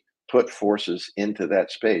actually put forces into that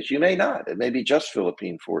space. You may not. It may be just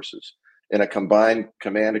Philippine forces. In a combined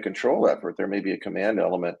command and control effort, there may be a command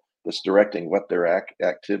element that's directing what their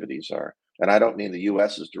activities are. And I don't mean the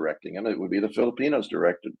U.S. is directing them. It would be the Filipinos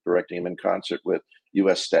directing them in concert with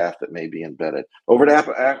U.S. staff that may be embedded. Over to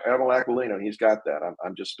Admiral Aquilino. He's got that.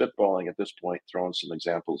 I'm just spitballing at this point, throwing some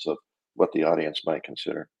examples of what the audience might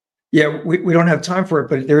consider. Yeah, we don't have time for it,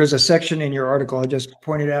 but there is a section in your article. I just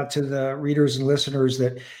pointed out to the readers and listeners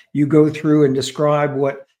that you go through and describe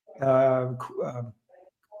what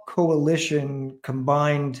coalition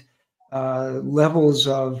combined levels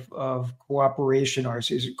of cooperation are.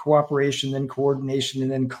 So is it cooperation, then coordination, and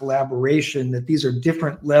then collaboration, that these are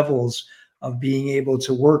different levels of being able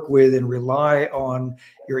to work with and rely on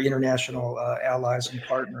your international allies and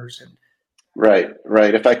partners. And Right.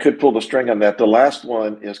 If I could pull the string on that, the last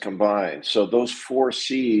one is combined. So those 4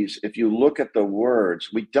 C's, if you look at the words,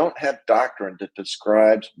 we don't have doctrine that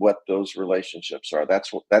describes what those relationships are.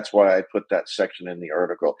 That's why I put that section in the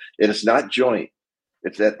article. It is not joint.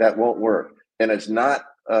 It's that won't work. And it's not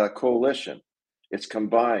coalition. It's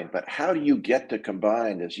combined. But how do you get to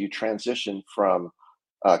combined as you transition from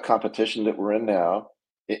competition that we're in now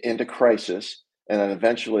into crisis, and then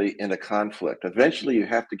eventually into conflict? Eventually, you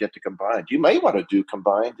have to get to combined. You may want to do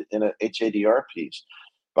combined in a HADR piece,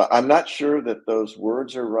 but I'm not sure that those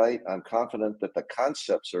words are right. I'm confident that the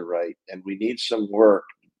concepts are right, and we need some work.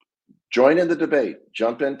 Join in the debate,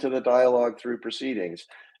 jump into the dialogue through proceedings,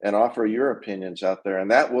 and offer your opinions out there.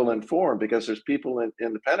 And that will inform, because there's people in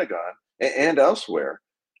the Pentagon and elsewhere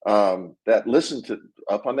that listen to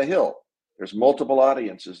up on the Hill. There's multiple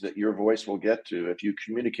audiences that your voice will get to if you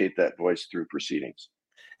communicate that voice through proceedings.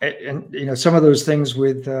 And some of those things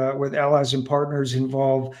with allies and partners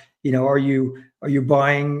involve, are you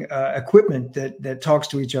buying equipment that talks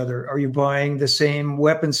to each other? Are you buying the same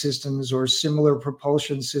weapon systems or similar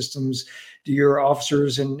propulsion systems? Do your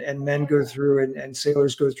officers and men go through and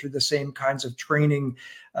sailors go through the same kinds of training?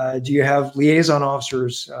 Do you have liaison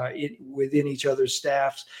officers within each other's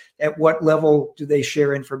staffs? At what level do they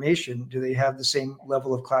share information? Do they have the same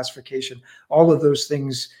level of classification? All of those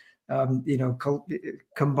things,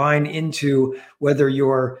 combine into whether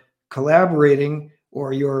you're collaborating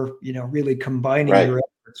or you're, really combining your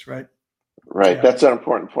efforts, right? Right. Yeah. That's an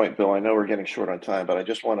important point, Bill. I know we're getting short on time, but I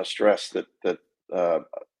just want to stress that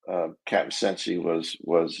Captain Sensi was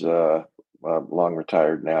long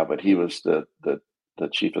retired now, but he was the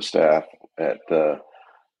chief of staff at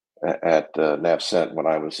NAVCENT when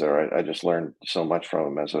I was there. I just learned so much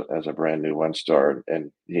from him as a brand new 1-star,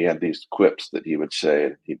 and he had these quips that he would say,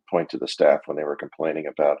 and he'd point to the staff when they were complaining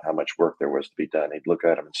about how much work there was to be done. He'd look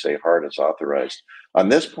at them and say, hard is authorized. On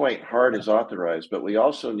this point, hard is authorized, but we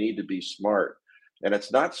also need to be smart. And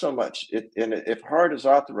it's not so much, and if hard is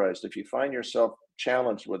authorized, if you find yourself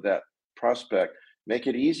challenged with that prospect, make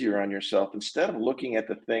it easier on yourself. Instead of looking at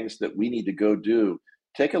the things that we need to go do,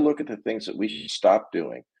 take a look at the things that we should stop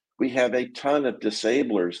doing. We have a ton of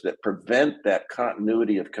disablers that prevent that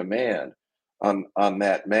continuity of command on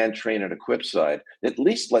that man, train, and equip side. At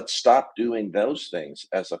least let's stop doing those things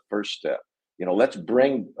as a first step. Let's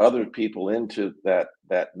bring other people into that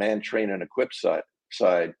man, train, and equip side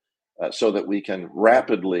so that we can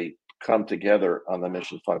rapidly come together on the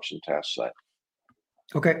mission, function, task side.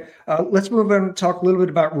 Okay, let's move on and talk a little bit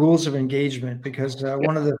about rules of engagement, because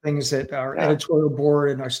one of the things that our editorial board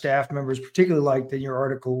and our staff members particularly liked in your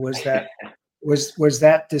article was that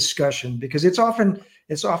that discussion, because it's often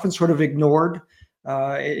sort of ignored.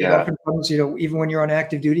 It often comes, even when you're on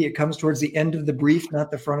active duty, it comes towards the end of the brief,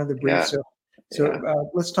 not the front of the brief. So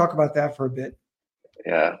let's talk about that for a bit.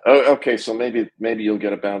 Yeah. Oh, okay. So maybe you'll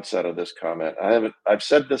get a bounce out of this comment. I've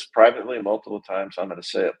said this privately multiple times. I'm going to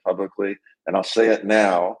say it publicly, and I'll say it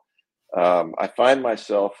now. I find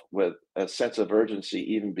myself with a sense of urgency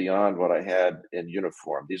even beyond what I had in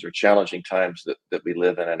uniform. These are challenging times that we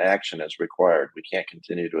live in, and action is required. We can't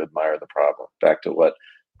continue to admire the problem. Back to what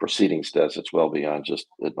proceedings does. It's well beyond just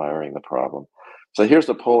admiring the problem. So here's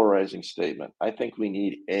the polarizing statement. I think we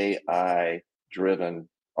need AI-driven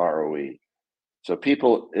ROE. So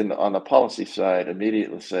people on the policy side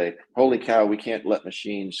immediately say, holy cow, we can't let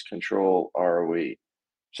machines control ROE.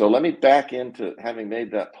 So let me back into having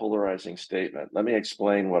made that polarizing statement. Let me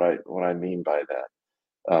explain what I mean by that.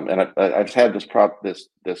 And I've had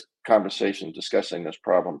this conversation discussing this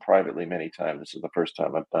problem privately many times. This is the first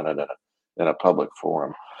time I've done it in a public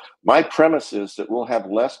forum. My premise is that we'll have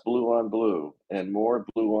less blue on blue and more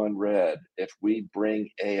blue on red if we bring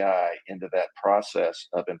AI into that process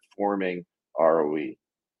of informing ROE.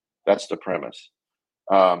 That's the premise.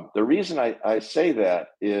 The reason I say that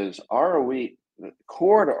is ROE,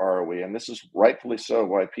 core to ROE, and this is rightfully so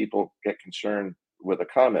why people get concerned with a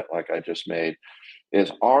comment like I just made,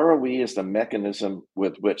 is ROE is the mechanism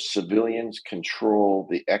with which civilians control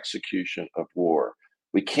the execution of war.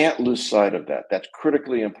 We can't lose sight of that. That's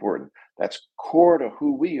critically important. That's core to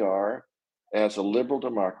who we are as a liberal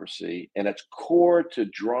democracy, and it's core to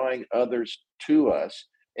drawing others to us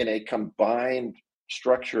in a combined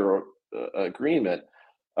structure agreement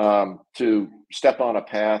to step on a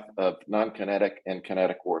path of non-kinetic and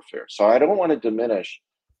kinetic warfare. So I don't want to diminish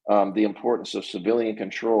the importance of civilian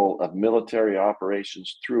control of military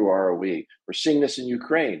operations through ROE. We're seeing this in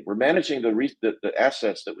Ukraine. We're managing the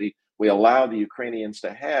assets that we allow the Ukrainians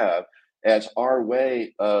to have as our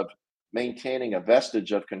way of maintaining a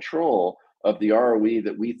vestige of control of the ROE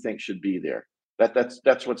that we think should be there.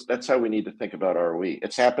 That's how we need to think about ROE.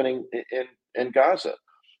 It's happening in Gaza.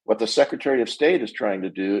 What the Secretary of State is trying to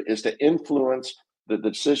do is to influence the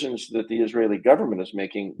decisions that the Israeli government is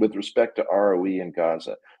making with respect to ROE in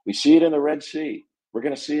Gaza. We see it in the Red Sea. We're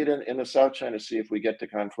going to see it in the South China Sea if we get to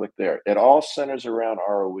conflict there. It all centers around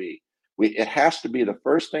ROE. It has to be the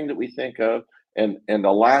first thing that we think of and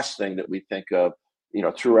the last thing that we think of,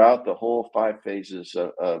 throughout the whole 5 phases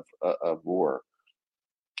of war.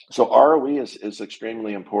 So ROE is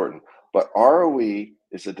extremely important, but ROE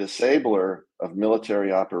is a disabler of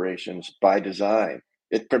military operations by design.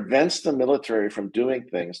 It prevents the military from doing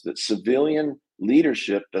things that civilian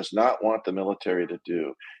leadership does not want the military to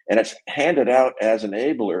do. And it's handed out as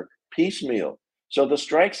enabler piecemeal. So the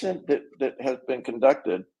strikes that have been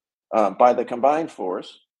conducted by the combined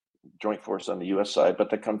force, joint force on the US side, but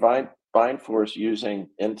the combined force using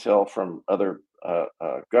intel from other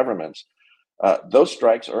governments, those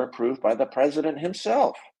strikes are approved by the president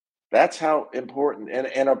himself. That's how important, and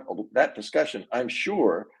that discussion, I'm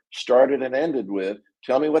sure, started and ended with,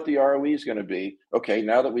 tell me what the ROE is going to be. Okay,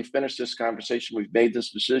 now that we've finished this conversation, we've made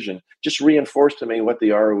this decision, just reinforce to me what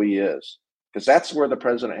the ROE is. Because that's where the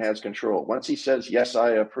president has control. Once he says, yes,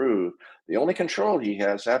 I approve, the only control he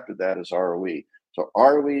has after that is ROE. So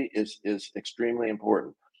ROE is extremely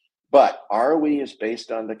important. But ROE is based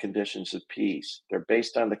on the conditions of peace. They're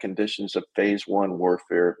based on the conditions of phase 1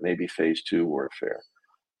 warfare, maybe phase 2 warfare.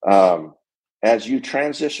 As you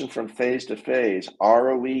transition from phase to phase,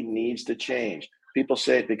 ROE needs to change. People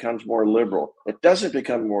say it becomes more liberal. It doesn't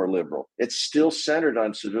become more liberal. It's still centered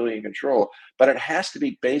on civilian control, but it has to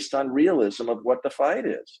be based on realism of what the fight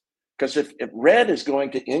is. Because if red is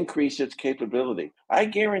going to increase its capability, I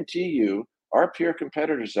guarantee you our peer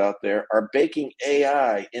competitors out there are baking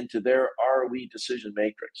AI into their ROE decision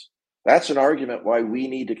matrix. That's an argument why we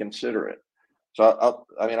need to consider it. So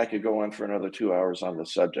I could go on for another 2 hours on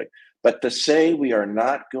this subject, but to say we are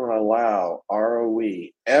not going to allow ROE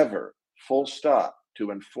ever, full stop,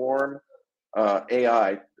 to inform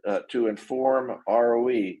AI, to inform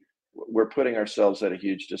ROE, we're putting ourselves at a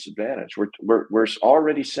huge disadvantage. We're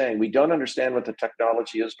already saying we don't understand what the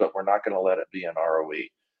technology is, but we're not going to let it be an ROE.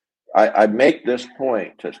 I make this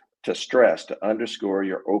point to stress, to underscore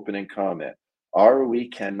your opening comment. ROE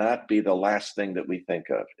cannot be the last thing that we think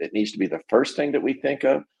of. It needs to be the first thing that we think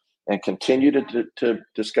of and continue to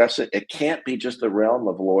discuss it. It can't be just the realm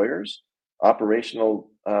of lawyers, operational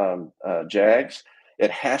JAGs.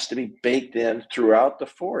 It has to be baked in throughout the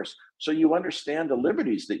force. So you understand the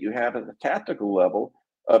liberties that you have at the tactical level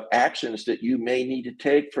of actions that you may need to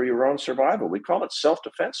take for your own survival. We call it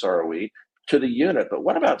self-defense ROE to the unit, but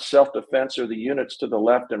what about self-defense or the units to the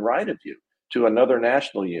left and right of you, to another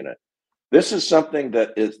national unit? This is something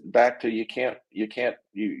that is back to you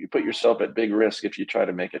put yourself at big risk if you try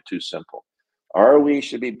to make it too simple. ROE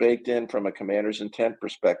should be baked in from a commander's intent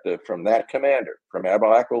perspective, from that commander, from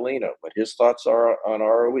Admiral Aquilino, what his thoughts are on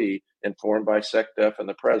ROE, informed by SecDef and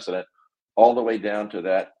the president, all the way down to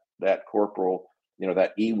that corporal,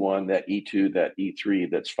 that E1, that E2, that E3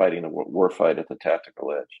 that's fighting the war fight at the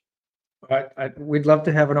tactical edge. We'd love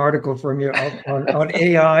to have an article from you on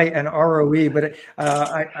AI and ROE, but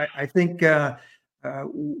I think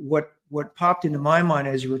what popped into my mind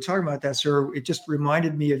as you were talking about that, sir, it just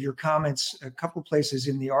reminded me of your comments a couple places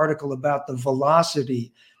in the article about the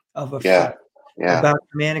velocity of a fight, about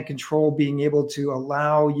command and control being able to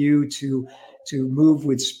allow you to move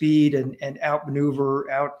with speed and outmaneuver,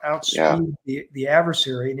 outspeed the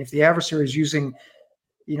adversary. And if the adversary is using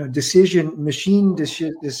decision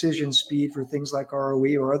speed for things like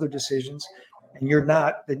ROE or other decisions, and you're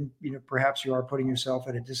not, then perhaps you are putting yourself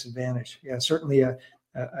at a disadvantage. Yeah, certainly a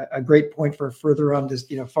great point for further on this,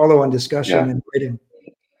 follow on discussion and writing.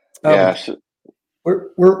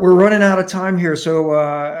 We're running out of time here, so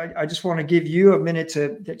I just want to give you a minute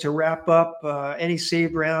to wrap up. Any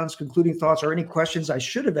saved rounds, concluding thoughts, or any questions I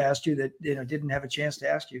should have asked you that didn't have a chance to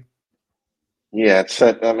ask you. Yeah,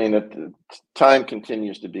 time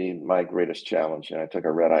continues to be my greatest challenge. I took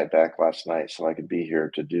a red eye back last night so I could be here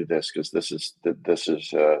to do this, because this is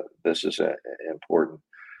important.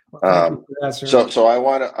 Well, thank you for that, sir. So I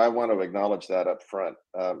want to acknowledge that up front.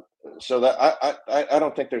 So that I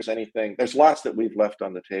don't think there's anything. There's lots that we've left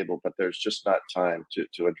on the table, but there's just not time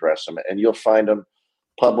to address them. And you'll find them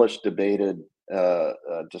published, debated,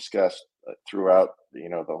 discussed throughout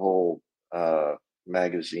the whole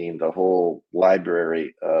magazine, the whole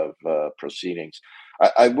library of proceedings.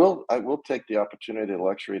 I will take the opportunity, the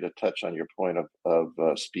luxury, to touch on your point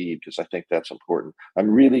of speed, because I think that's important.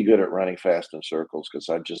 I'm really good at running fast in circles because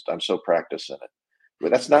I'm so practiced in it.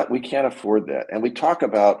 But we can't afford that. And we talk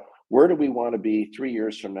about where do we want to be 3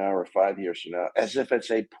 years from now or 5 years from now, as if it's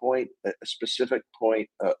a specific point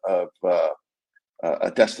of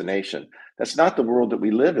a destination. That's not the world that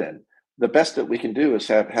we live in. The best that we can do is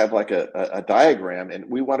have like a diagram, and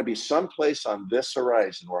we want to be someplace on this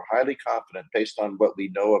horizon. We're highly confident based on what we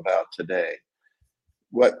know about today.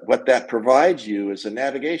 What that provides you is a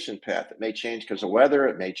navigation path. It may change because of weather.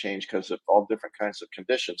 It may change because of all different kinds of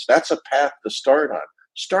conditions. That's a path to start on.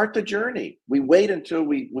 Start the journey. We wait until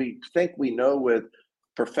we think we know with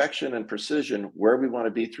perfection and precision where we want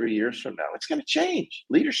to be 3 years from now. It's going to change.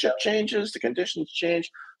 Leadership changes, the conditions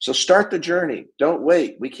change. So start the journey. Don't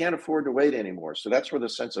wait. We can't afford to wait anymore. So that's where the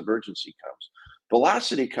sense of urgency comes.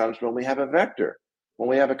 Velocity comes when we have a vector, when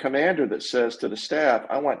we have a commander that says to the staff,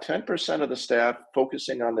 I want 10% of the staff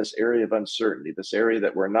focusing on this area of uncertainty, this area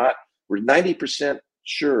that we're 90%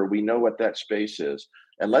 sure we know what that space is.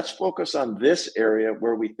 And let's focus on this area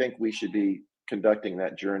where we think we should be conducting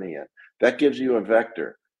that journey in. That gives you a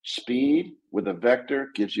vector. Speed with a vector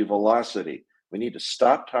gives you velocity. We need to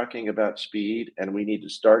stop talking about speed, and we need to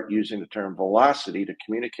start using the term velocity to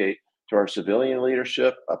communicate to our civilian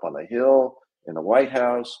leadership up on the Hill, in the White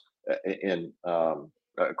House,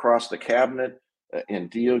 across the cabinet, in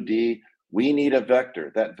DOD. We need a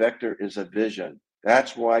vector. That vector is a vision.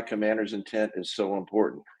 That's why commander's intent is so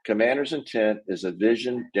important. Commander's intent is a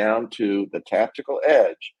vision down to the tactical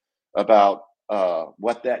edge about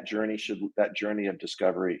what that journey of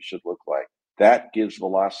discovery should look like. That gives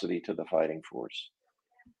velocity to the fighting force.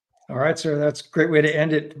 All right, sir. That's a great way to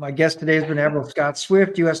end it. My guest today has been Admiral Scott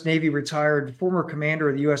Swift, U.S. Navy retired, former commander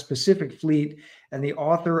of the U.S. Pacific Fleet, and the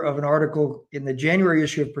author of an article in the January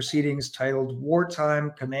issue of Proceedings titled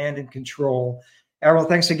Wartime, Command and Control. Admiral,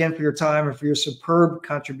 thanks again for your time and for your superb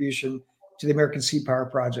contribution to the American Sea Power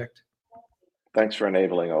Project. Thanks for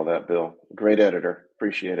enabling all that, Bill. Great editor.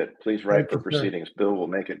 Appreciate it. Please write for Proceedings. Bill will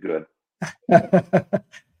make it good.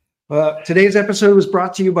 Today's episode was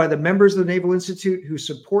brought to you by the members of the Naval Institute who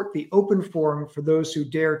support the open forum for those who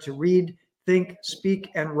dare to read, think, speak,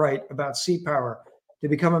 and write about sea power. To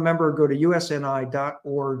become a member, go to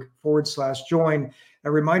usni.org/join.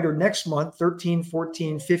 A reminder, next month, 13,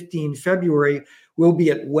 14, 15 February, we'll be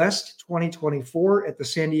at West 2024 at the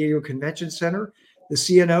San Diego Convention Center. The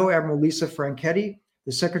CNO, Admiral Lisa Franchetti,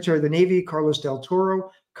 the Secretary of the Navy, Carlos Del Toro,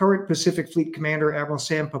 current Pacific Fleet Commander, Admiral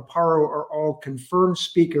Sam Paparo, are all confirmed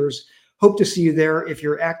speakers. Hope to see you there. If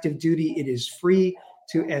you're active duty, it is free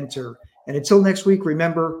to enter. And until next week,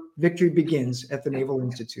 remember, victory begins at the Naval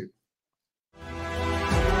Institute.